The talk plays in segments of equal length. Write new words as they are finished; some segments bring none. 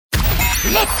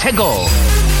Let's go.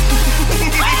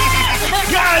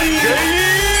 Got it!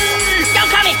 Don't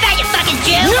call me fat, you fucking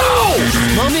Jew! No!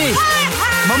 Mommy!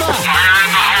 Mama!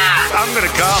 I'm gonna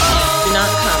come. Do not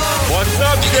come. What's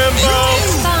up, Jimbo?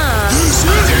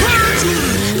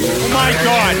 Oh my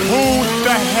God, who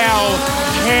the hell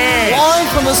cares? Live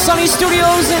from the sunny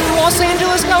studios in Los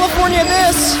Angeles, California,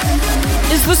 this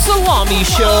is The Salami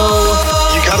Show.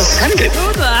 You gotta send it.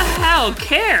 Who the hell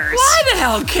cares? Why the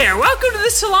hell care? Welcome to The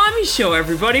Salami Show,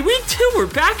 everybody. Week 2, we're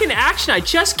back in action. I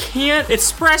just can't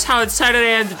express how excited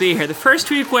I am to be here. The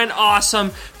first week went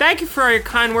awesome. Thank you for all your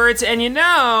kind words, and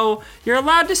you're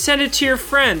allowed to send it to your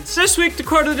friends. This week, the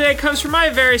quote of the day comes from my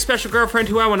very special girlfriend,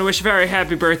 who I want to wish a very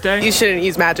happy birthday. You shouldn't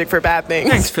use magic for bad things.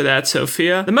 Thanks for that,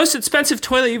 Sophia. The most expensive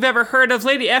toilet you've ever heard of,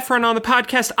 Lady Efron on the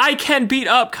podcast, I Can Beat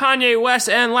Up Kanye West,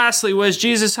 and lastly, was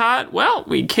Jesus hot? Well,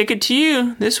 we kick it to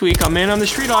you this week on Man on the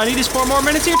Street. All I need is 4 more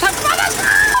minutes of your time. Come on, let's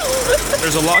go!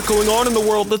 There's a lot going on in the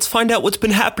world. Let's find out what's been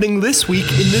happening this week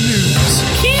in the news.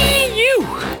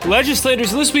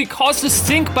 Legislators this week caused a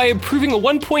stink by approving a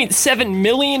 $1.7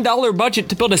 million budget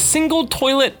to build a single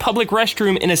toilet public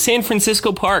restroom in a San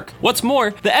Francisco park. What's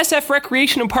more, the SF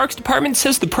Recreation and Parks Department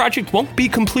says the project won't be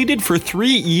completed for 3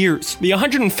 years. The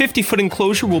 150-foot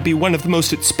enclosure will be one of the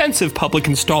most expensive public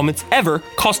installments ever,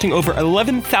 costing over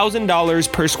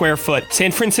 $11,000 per square foot.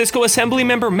 San Francisco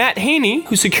Assemblymember Matt Haney,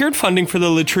 who secured funding for the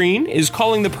latrine, is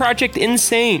calling the project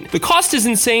insane. The cost is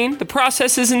insane, the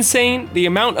process is insane, the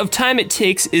amount of time it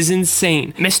takes is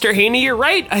insane. Mr. Haney, you're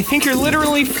right. I think you're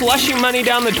literally flushing money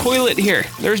down the toilet here.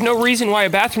 There's no reason why a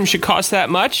bathroom should cost that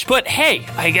much, but hey,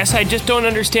 I guess I just don't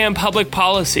understand public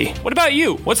policy. What about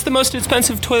you? What's the most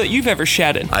expensive toilet you've ever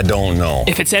shat in? I don't know.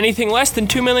 If it's anything less than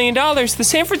 $2 million, the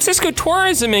San Francisco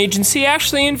Tourism Agency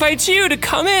actually invites you to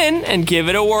come in and give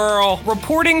it a whirl.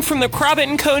 Reporting from the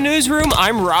Crobbett & Co. newsroom,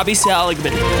 I'm Robbie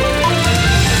Seligman.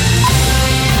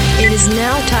 It is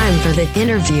now time for the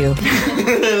interview.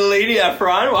 Lady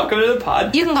Efron, welcome to the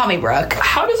pod. You can call me Brooke.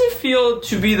 How does it feel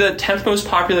to be the 10th most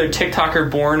popular TikToker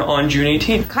born on June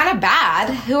 18th? Kind of bad.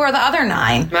 Who are the other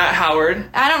 9? Matt Howard.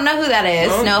 I don't know who that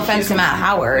is. Oh, no offense to Matt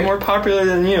Howard. More popular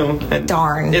than you.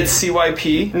 Darn. It's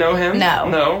CYP. Know him?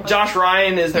 No. Josh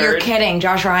Ryan is there. You're kidding.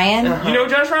 Josh Ryan? You know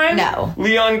Josh Ryan? No.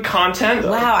 Leon Content.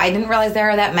 Wow, I didn't realize there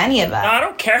are that many of them. I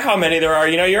don't care how many there are.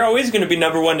 You're always going to be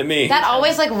number 1 to me. That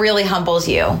always really humbles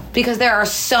you because there are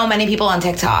so many people on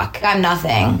TikTok. I'm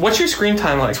nothing. What's your screen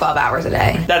time like? 12 hours a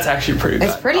day. That's actually pretty good.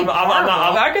 It's pretty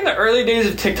I'm back in the early days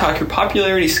of TikTok, your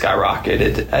popularity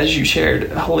skyrocketed as you shared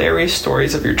hilarious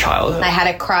stories of your childhood. I had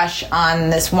a crush on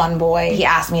this one boy. He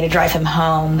asked me to drive him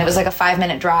home. It was like a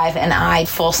 5-minute drive, and I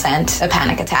full sent a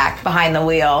panic attack behind the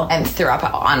wheel and threw up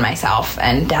on myself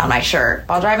and down my shirt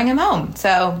while driving him home.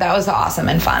 So that was awesome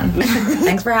and fun.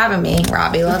 Thanks for having me,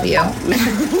 Robbie. Love you.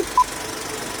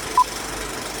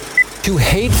 To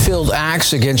hate-filled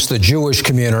acts against the Jewish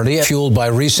community, fueled by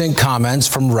recent comments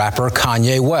from rapper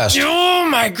Kanye West. Oh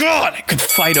my God, I could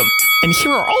fight him. And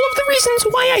here are all of the reasons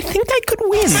why I think I could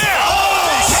win.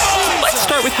 Let's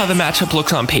start with how the matchup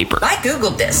looks on paper. I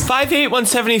Googled this. 5'8",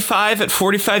 175 at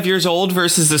 45 years old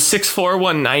versus the 6'4",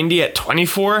 190 at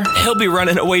 24. He'll be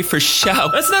running away for show.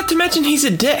 That's not to mention he's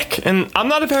a dick. And I'm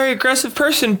not a very aggressive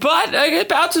person, but I get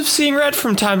bouts of seeing red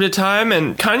from time to time.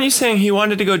 And Kanye saying he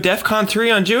wanted to go DEFCON 3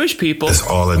 on Jewish people. That's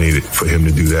all I needed for him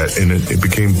to do that. And it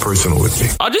became personal with me.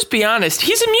 I'll just be honest.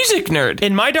 He's a music nerd.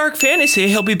 In my dark fantasy,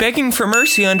 he'll be begging for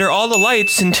mercy under all the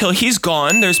lights until he's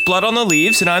gone. There's blood on the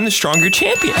leaves and I'm the stronger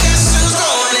champion.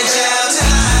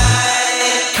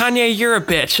 Kanye, you're a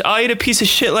bitch. I'll eat a piece of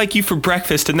shit like you for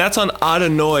breakfast, and that's on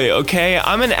Adonai, okay?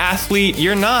 I'm an athlete,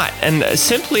 you're not. And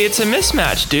simply, it's a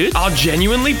mismatch, dude. I'll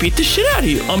genuinely beat the shit out of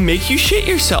you. I'll make you shit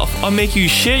yourself. I'll make you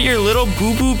shit your little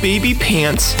boo-boo baby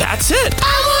pants. That's it.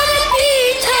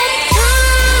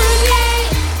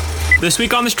 This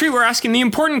week on The Street, we're asking the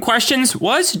important questions.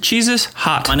 Was Jesus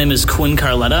hot? My name is Quinn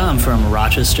Carletta. I'm from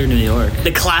Rochester, New York.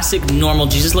 The classic normal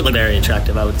Jesus looked very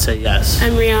attractive, I would say yes.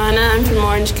 I'm Rihanna. I'm from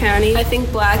Orange County. I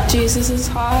think black Jesus is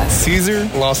hot. Caesar,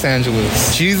 Los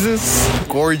Angeles. Jesus,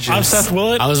 gorgeous. I'm Seth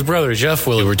Willett. I was brother, Jeff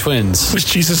Willett. We're twins. Was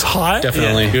Jesus hot?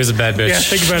 Definitely. Yeah. He was a bad bitch. Yeah,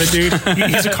 think about it, dude.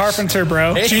 He's a carpenter,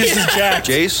 bro. Jesus is Jack.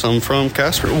 Jace, I'm from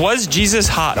Casper. Was Jesus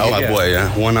hot? Oh, my boy,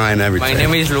 yeah. One eye and everything. My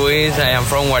name is Luis. I am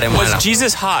from Guatemala. Was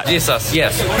Jesus hot? Jesus,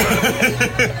 yes.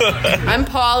 I'm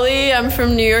Polly. I'm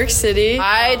from New York City.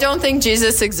 I don't think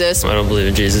Jesus exists. I don't believe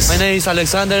in Jesus. My name is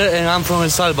Alexander, and I'm from El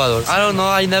Salvador. I don't know.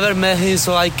 I never met him, so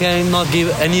so I cannot give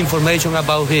any information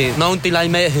about him. Not until I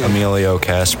met him. Emilio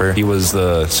Casper. He was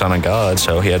the son of God,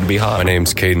 so he had to be hot. My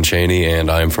name's Caden Cheney,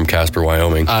 and I'm from Casper,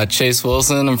 Wyoming. Chase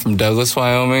Wilson. I'm from Douglas,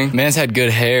 Wyoming. Man's had good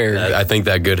hair. I think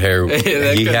that good hair,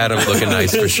 he had him looking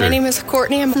nice for sure. My name is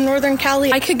Courtney. I'm from Northern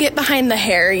Cali. I could get behind the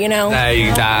hair, you know.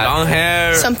 Like that. Long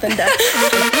hair. Something does.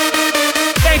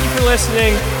 Thank you for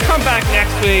listening. Come back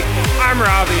next week. I'm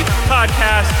Robbie.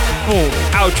 Podcast. Boom.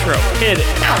 Outro. Hit it.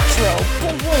 Outro.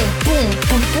 Boom, boom, boom,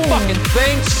 boom, boom. Fucking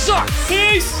thing sucks.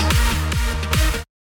 Peace.